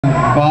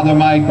Father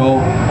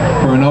Michael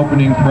for an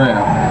opening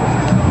prayer.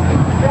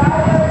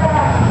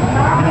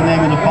 In the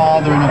name of the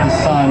Father, and of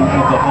the Son,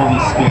 and of the Holy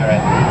Spirit.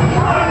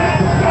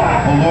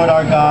 O Lord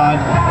our God,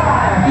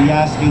 we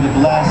ask you to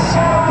bless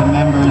the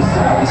members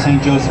of the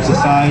St. Joseph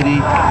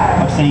Society,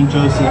 of St.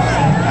 Joseph's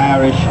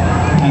Parish,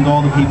 and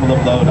all the people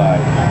of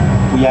Lodi.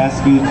 We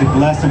ask you to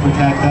bless and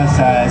protect us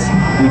as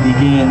we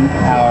begin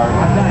our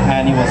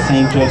annual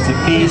St. Joseph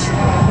Feast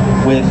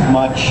with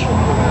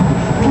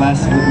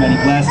many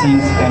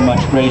blessings and much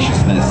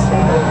graciousness.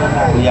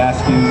 We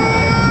ask you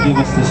to give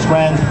us the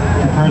strength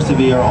to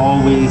persevere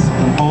always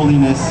in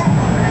holiness,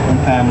 in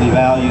family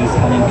values,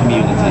 and in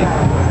community.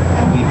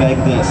 And we beg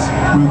this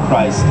through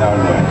Christ our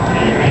Lord.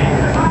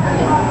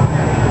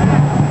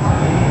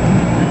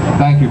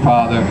 Thank you,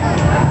 Father.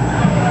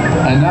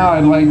 And now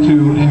I'd like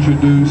to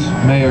introduce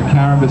Mayor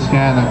Karen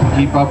Biscana to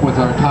keep up with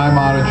our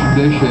time-honored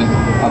tradition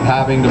of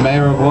having the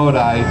Mayor of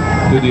Lodi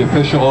do the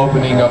official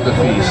opening of the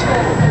feast.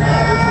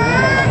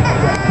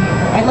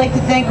 I'd like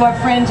to thank our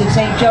friends at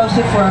St.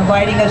 Joseph for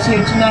inviting us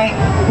here tonight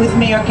with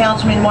Mayor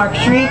Councilman Mark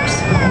Shrieks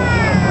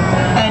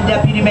and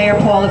Deputy Mayor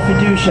Paula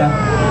Fiducia.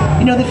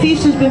 You know, the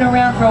feast has been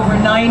around for over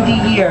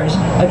 90 years,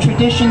 a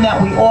tradition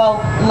that we all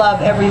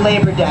love every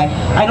Labor Day.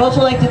 I'd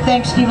also like to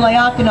thank Steve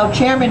Liacono,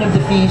 chairman of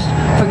the feast,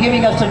 for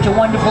giving us such a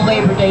wonderful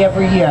Labor Day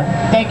every year.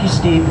 Thank you,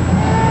 Steve.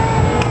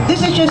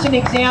 This is just an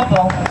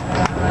example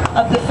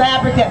of the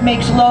fabric that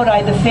makes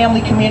Lodi the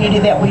family community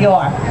that we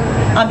are.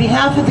 On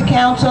behalf of the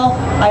council,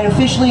 I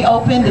officially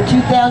open the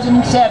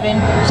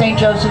 2007 St.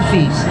 Joseph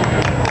Feast.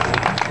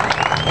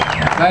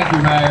 Thank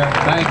you, Mayor.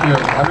 Thank you.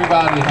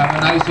 Everybody, have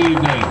a nice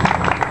evening.